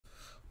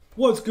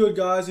What's good,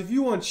 guys? If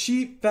you want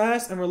cheap,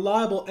 fast, and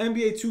reliable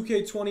NBA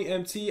 2K20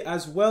 MT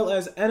as well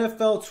as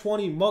NFL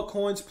 20 MUT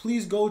coins,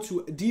 please go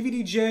to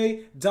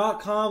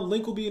dvdj.com.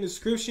 Link will be in the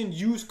description.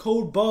 Use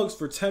code Bugz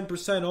for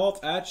 10%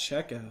 off at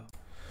checkout.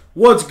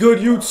 What's good,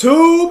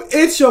 YouTube?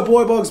 It's your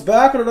boy Bugz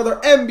back with another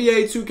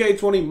NBA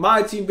 2K20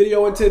 My Team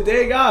video. And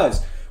today,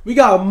 guys, we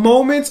got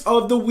moments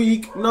of the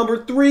week,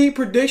 number 3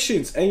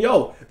 predictions. And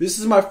yo, this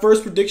is my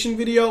first prediction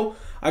video.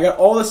 I got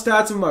all the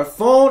stats on my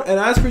phone, and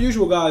as per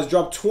usual, guys,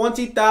 drop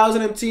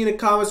 20,000 MT in the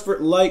comments for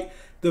like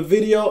the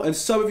video, and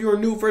some of you are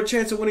new for a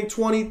chance of winning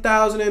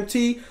 20,000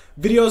 MT.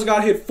 Videos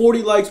got hit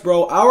 40 likes,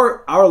 bro.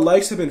 Our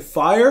likes have been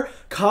fire.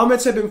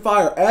 Comments have been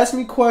fire. Ask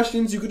me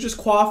questions. You could just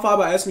qualify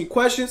by asking me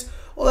questions.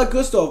 All that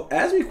good stuff.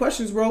 Ask me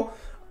questions, bro.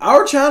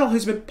 Our channel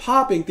has been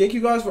popping. Thank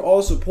you guys for all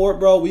the support,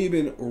 bro. We've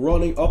been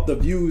running up the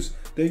views.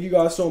 Thank you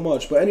guys so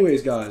much. But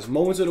anyways, guys,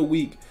 moments of the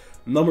week,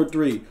 number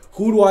 3.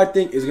 Who do I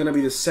think is going to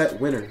be the set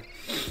winner?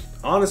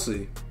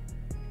 Honestly,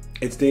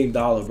 it's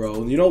Dolla,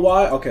 bro. You know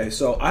why? Okay,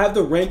 so I have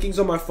the rankings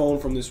on my phone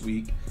from this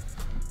week.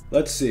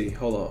 Let's see.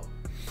 Hold up.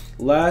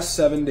 Last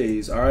 7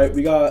 days. All right,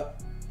 we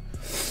got...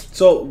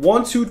 So,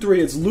 1, 2,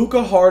 3. It's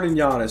Luka, Harden,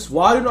 Giannis.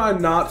 Why do I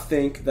not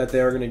think that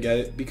they're going to get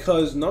it?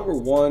 Because, number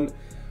 1,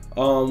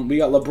 we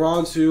got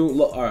LeBron,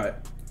 2. All right.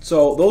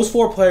 So, those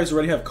 4 players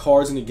already have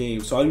cards in the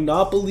game. So, I do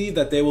not believe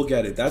that they will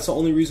get it. That's the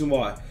only reason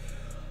why.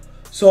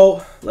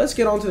 So, let's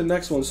get on to the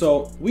next one.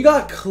 So, we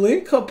got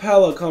Clint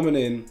Capella coming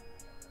in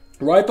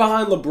right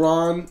behind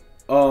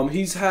LeBron.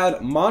 He's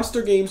had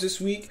monster games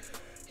this week.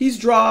 He's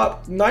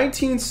dropped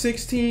 19 and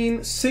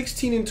 16,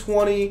 16 and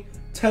 20,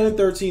 10 and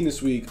 13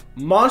 this week.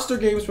 Monster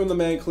games from the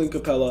man Clint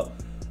Capella.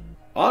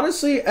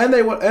 Honestly, and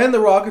the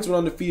Rockets went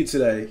undefeated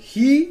today.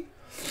 He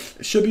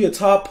should be a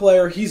top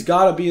player. He's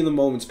got to be in the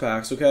moments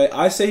packs, okay?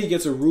 I say he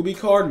gets a Ruby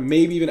card,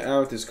 maybe even an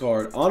Amethyst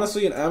card.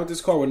 Honestly, an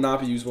Amethyst card would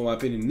not be useful in my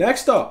opinion.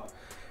 Next up,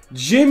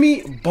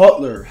 Jimmy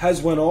Butler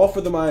has went off for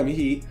the Miami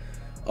Heat.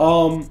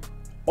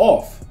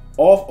 Off.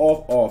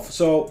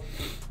 So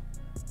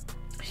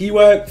he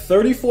went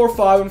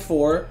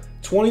 34-5-4,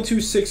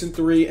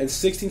 22-6-3, and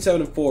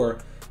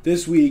 16-7-4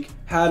 this week.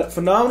 Had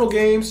phenomenal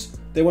games.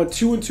 They went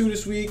 2-2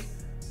 this week,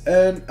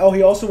 and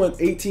he also went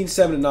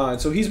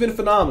 18-7-9. So he's been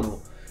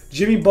phenomenal.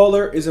 Jimmy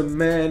Butler is a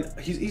man.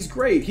 He's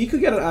great. He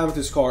could get an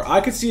Amethyst card. I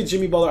could see a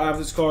Jimmy Butler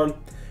Amethyst card.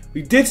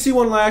 We did see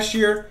one last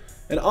year.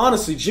 And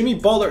honestly, Jimmy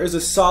Butler is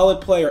a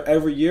solid player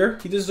every year.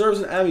 He deserves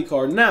an Ami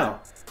card.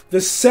 Now, the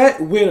set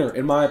winner,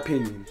 in my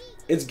opinion,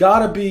 it's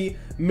got to be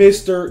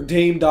Mr.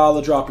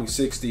 Dolla dropping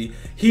 60.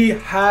 He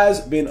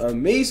has been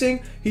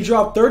amazing. He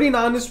dropped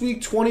 39 this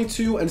week,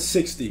 22, and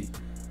 60.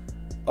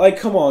 Like,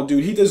 come on,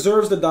 dude. He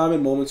deserves the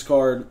Diamond Moments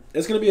card.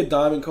 It's going to be a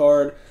Diamond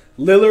card.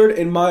 Lillard,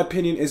 in my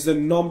opinion, is the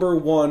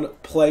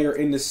 #1 player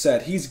in this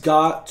set. He's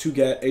got to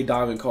get a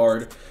Diamond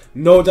card.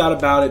 No doubt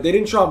about it. They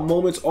didn't drop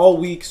moments all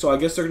week, so I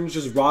guess they're going to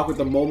just rock with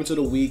the moments of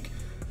the week.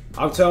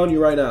 I'm telling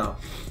you right now.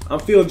 I'm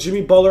feeling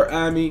Jimmy Butler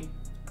Ami,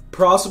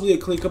 possibly a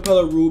Clint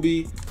Capella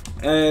Ruby,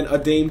 and a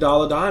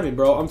Dolla Diamond,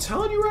 bro. I'm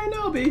telling you right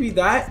now, baby.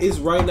 That is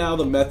right now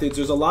the methods.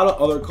 There's a lot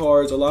of other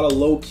cards, a lot of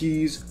low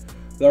keys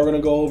that we're going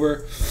to go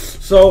over.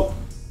 So,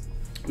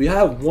 we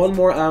have one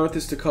more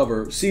Amethyst to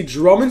cover. See,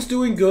 Drummond's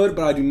doing good,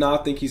 but I do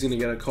not think he's going to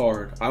get a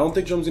card. I don't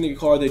think Drummond's going to get a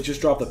card. They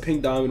just dropped the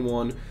pink diamond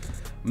one.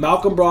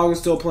 Malcolm Brogdon's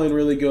still playing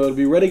really good.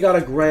 We already got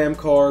a Graham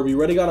card. We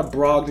already got a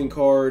Brogdon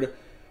card.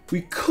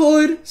 We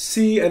could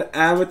see an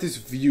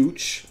Amethyst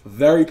Vuce.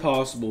 Very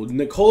possible.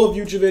 Nikola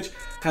Vucevic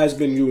has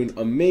been doing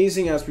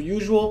amazing as per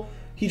usual.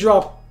 He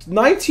dropped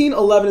 19,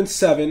 11, and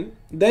 7.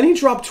 Then he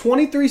dropped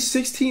 23,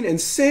 16, and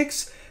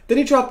 6. Then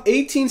he dropped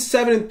 18,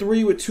 7, and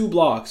 3 with 2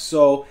 blocks.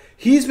 So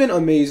he's been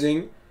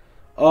amazing.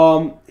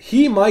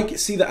 He might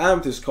see the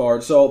Amethyst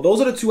card. So those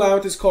are the 2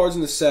 Amethyst cards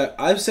in the set.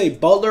 I'd say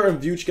Butler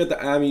and Vuce get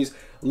the Amis.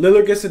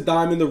 Lillard gets a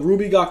Diamond. The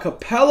Ruby got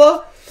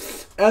Capella.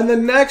 And the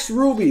next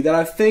Ruby that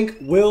I think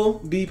will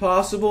be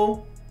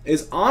possible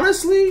is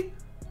honestly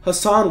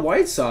Hassan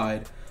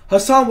Whiteside.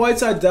 Hassan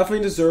Whiteside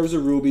definitely deserves a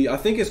Ruby. I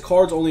think his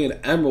card's only an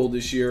Emerald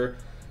this year.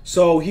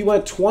 So he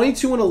went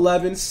 22 and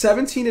 11,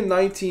 17 and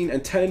 19,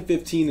 and 10 and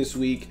 15 this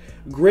week.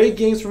 Great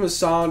games from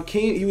Hassan.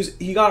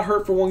 He got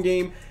hurt for 1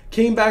 game,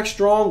 came back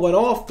strong, went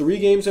off 3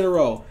 games in a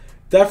row.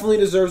 Definitely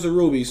deserves a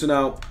Ruby. So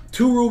now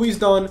 2 Rubies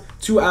done,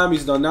 2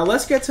 Amis done. Now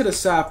let's get to the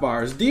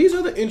Sapphires. These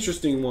are the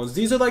interesting ones.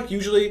 These are like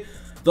usually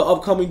the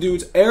upcoming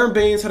dudes. Aaron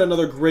Baines had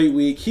another great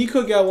week. He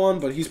could get one,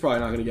 but he's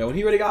probably not going to get one.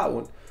 He already got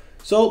one.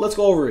 So let's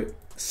go over it.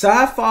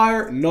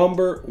 Sapphire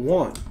number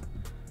 1.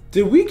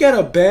 Did we get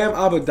a Bam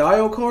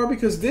Adebayo card?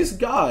 Because this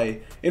guy,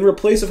 in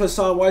replace of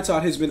Hassan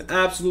Whiteside, has been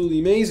absolutely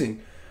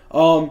amazing.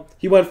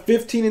 He went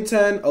 15 and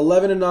 10,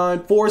 11 and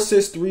 9, 4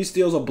 assists, 3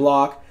 steals, a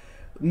block.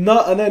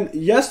 And then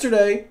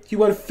yesterday, he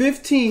went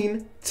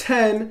 15,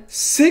 10,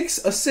 6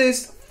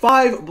 assists,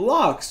 5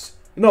 blocks.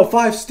 No,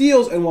 5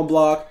 steals and 1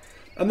 block.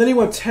 And then he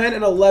went 10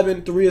 and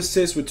 11, 3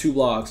 assists with 2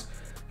 blocks.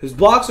 His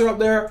blocks are up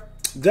there.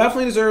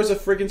 Definitely deserves a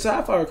freaking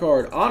Sapphire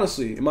card,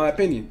 honestly, in my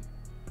opinion.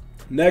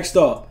 Next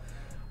up,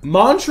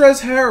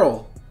 Montrezl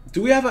Harrell.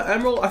 Do we have an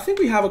Emerald? I think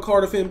we have a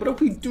card of him, but if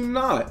we do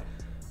not,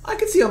 I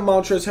could see a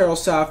Montrezl Harrell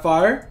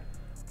Sapphire.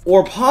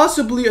 Or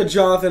possibly a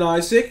Jonathan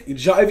Isaac.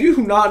 If you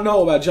do not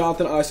know about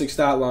Jonathan Isaac's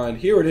stat line,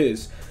 here it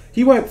is.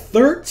 He went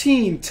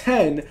 13,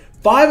 10,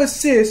 5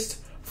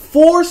 assists,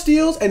 4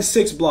 steals, and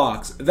 6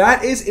 blocks.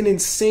 That is an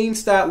insane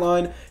stat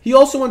line. He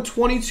also went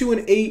 22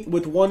 and 8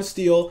 with 1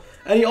 steal.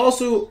 And he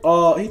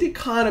also, he did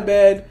kind of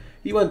bad.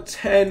 He went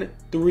 10,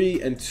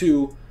 3, and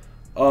 2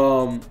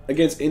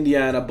 against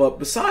Indiana. But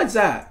besides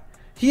that,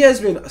 he has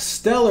been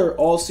stellar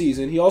all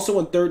season. He also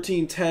went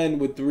 13, 10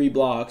 with 3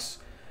 blocks.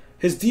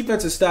 His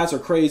defensive stats are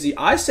crazy.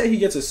 I say he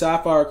gets a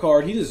Sapphire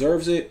card. He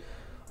deserves it.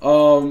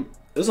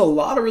 There's a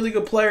lot of really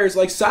good players.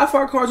 Like,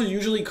 Sapphire cards are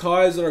usually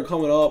cards that are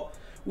coming up.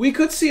 We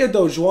could see a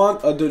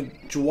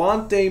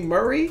DeJounte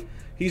Murray.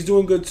 He's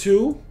doing good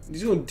too.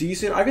 He's doing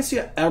decent. I could see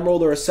an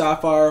Emerald or a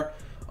Sapphire.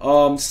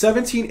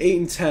 17, 8,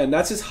 and 10.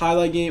 That's his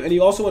highlight game. And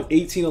he also went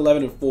 18,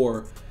 11, and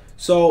 4.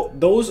 So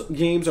those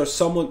games are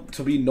somewhat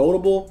to be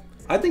notable.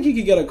 I think he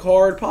could get a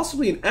card,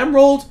 possibly an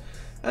Emerald.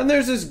 And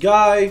there's this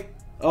guy...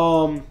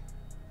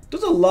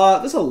 There's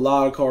a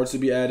lot of cards to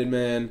be added,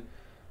 man.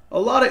 A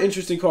lot of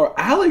interesting cards.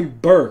 Alec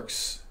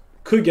Burks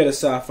could get a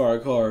Sapphire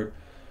card.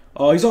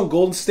 He's on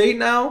Golden State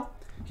now.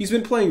 He's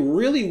been playing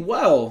really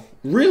well.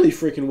 Really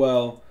freaking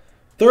well.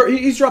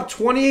 He's dropped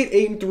 28,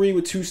 8, and 3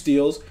 with 2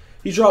 steals.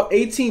 He's dropped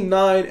 18,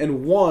 9,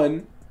 and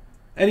 1.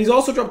 And he's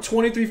also dropped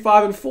 23,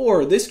 5, and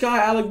 4. This guy,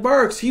 Alec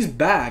Burks, he's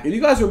back. And you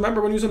guys remember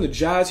when he was on the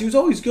Jazz, he was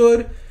always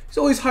good. He's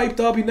always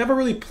hyped up. He never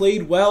really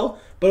played well.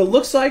 But it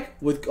looks like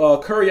with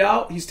Curry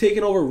out, he's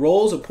taking over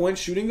roles of point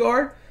shooting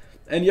guard.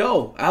 And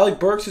yo, Alec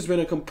Burks has been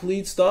a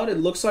complete stud. It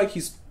looks like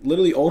he's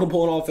literally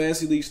ownable in all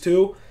fantasy leagues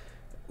too.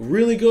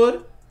 Really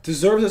good.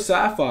 Deserves a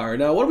Sapphire.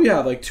 Now, what do we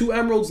have? Like 2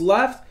 Emeralds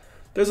left.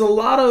 There's a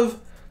lot of...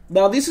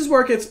 Now, this is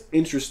where it gets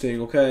interesting,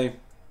 okay?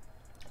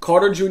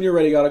 Carter Jr.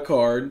 already got a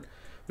card.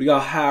 We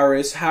got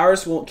Harris.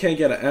 Harris can't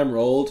get an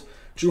Emerald.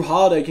 Drew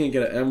Holiday can't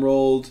get an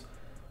Emerald.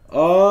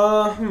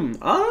 I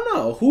don't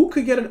know. Who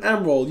could get an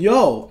Emerald?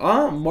 Yo,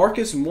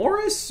 Marcus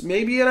Morris?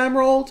 Maybe an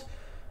Emerald?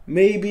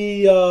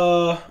 Maybe,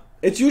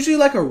 it's usually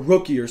like a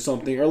rookie or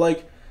something. Or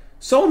like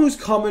someone who's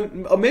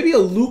coming, maybe a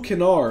Luke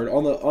Kennard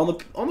on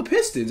the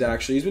Pistons,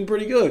 actually. He's been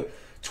pretty good.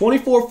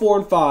 24, 4,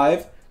 and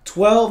 5.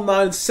 12,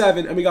 9,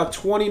 7. And we got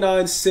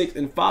 29, 6,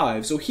 and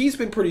 5. So he's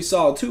been pretty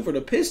solid, too, for the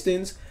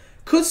Pistons.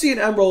 Could see an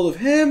Emerald of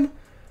him.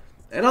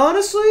 And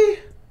honestly,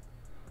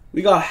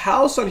 we got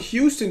House on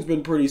Houston's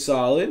been pretty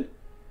solid.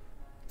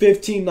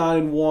 15, 9,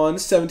 and 1,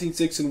 17,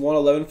 6, and 1,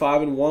 11,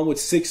 5, and 1 with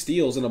 6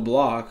 steals and a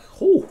block.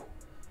 Whew.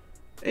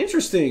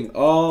 Interesting. I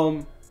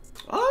don't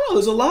know.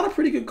 There's a lot of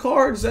pretty good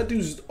cards. That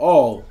dude's...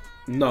 Oh,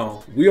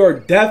 no. We are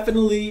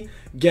definitely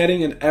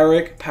getting an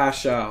Eric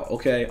Paschal.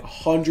 Okay,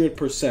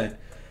 100%.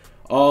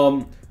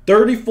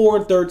 34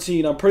 and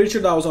 13. I'm pretty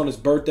sure that was on his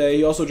birthday.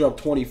 He also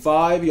dropped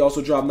 25. He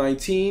also dropped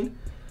 19.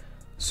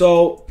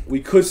 So we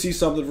could see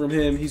something from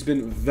him. He's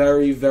been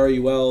very, very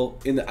well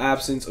in the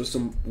absence of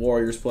some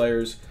Warriors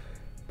players.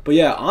 But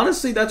yeah,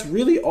 honestly, that's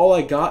really all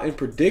I got in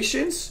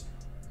predictions.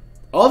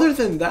 Other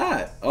than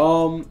that,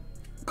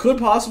 could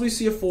possibly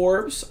see a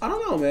Forbes. I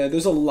don't know, man.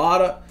 There's a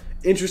lot of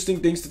interesting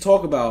things to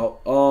talk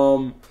about.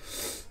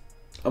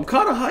 I'm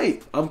kind of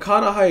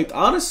hyped.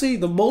 Honestly,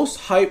 the most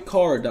hyped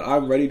card that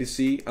I'm ready to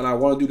see and I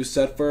want to do the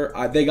set for,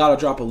 they got to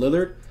drop a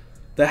Lillard.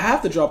 They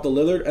have to drop the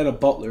Lillard and a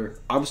Butler.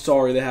 I'm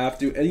sorry, they have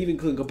to. And even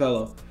Clint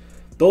Capella.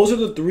 Those are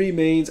the 3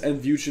 mains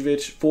and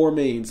Vucevic 4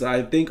 mains that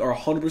I think are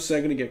 100%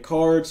 going to get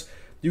cards.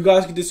 You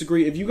guys can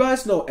disagree. If you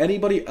guys know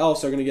anybody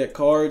else that are going to get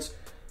cards,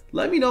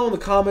 let me know in the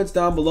comments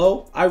down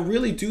below. I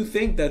really do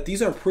think that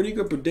these are pretty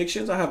good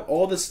predictions. I have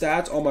all the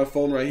stats on my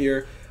phone right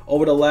here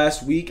over the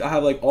last week. I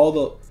have like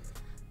all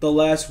the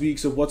last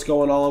weeks of what's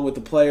going on with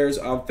the players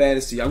on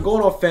fantasy. I'm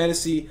going off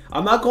fantasy.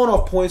 I'm not going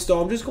off points though.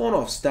 I'm just going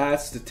off stats,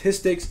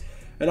 statistics.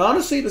 And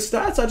honestly, the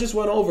stats I just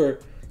went over,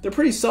 they're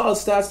pretty solid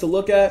stats to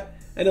look at.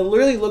 And it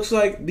literally looks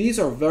like these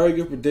are very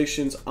good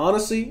predictions.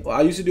 Honestly,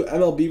 I used to do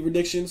MLB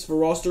predictions for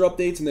roster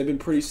updates, and they've been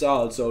pretty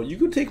solid. So you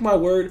could take my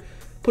word,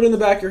 put it in the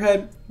back of your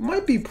head.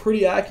 Might be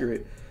pretty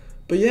accurate.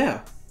 But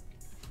yeah.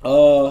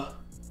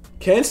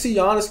 Can't see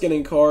Giannis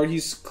getting a card.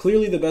 He's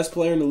clearly the best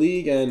player in the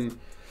league, and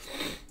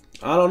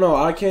I don't know.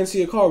 I can't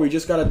see a card. We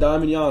just got a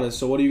Diamond Giannis.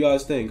 So what do you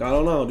guys think? I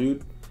don't know,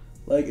 dude.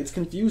 Like, it's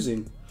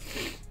confusing.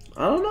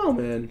 I don't know,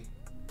 man.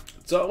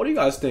 So what do you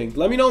guys think?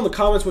 Let me know in the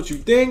comments what you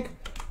think.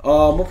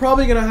 We're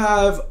probably going to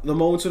have the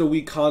Moments of the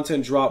Week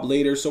content drop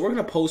later, so we're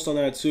going to post on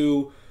that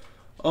too.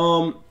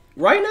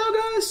 Right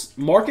now, guys,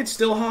 market's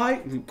still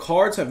high.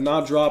 Cards have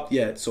not dropped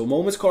yet, so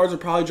Moments cards are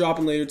probably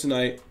dropping later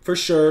tonight, for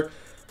sure.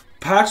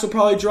 Packs will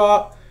probably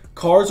drop.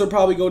 Cards will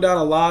probably go down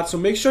a lot, so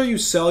make sure you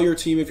sell your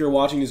team if you're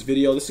watching this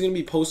video. This is going to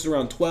be posted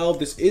around 12.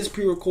 This is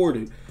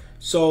pre-recorded.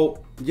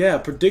 So, yeah,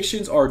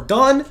 predictions are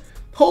done.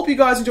 Hope you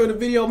guys enjoyed the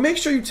video. Make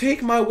sure you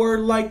take my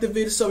word, like the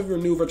video, sub if you're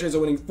new for a chance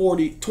of winning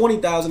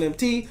 20,000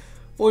 MT.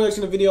 40 likes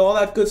in the video, all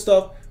that good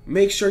stuff.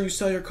 Make sure you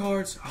sell your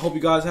cards. I hope you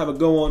guys have a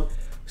good one.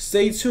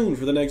 Stay tuned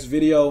for the next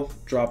video.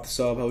 Drop the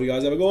sub. Hope you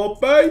guys have a good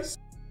one. Peace.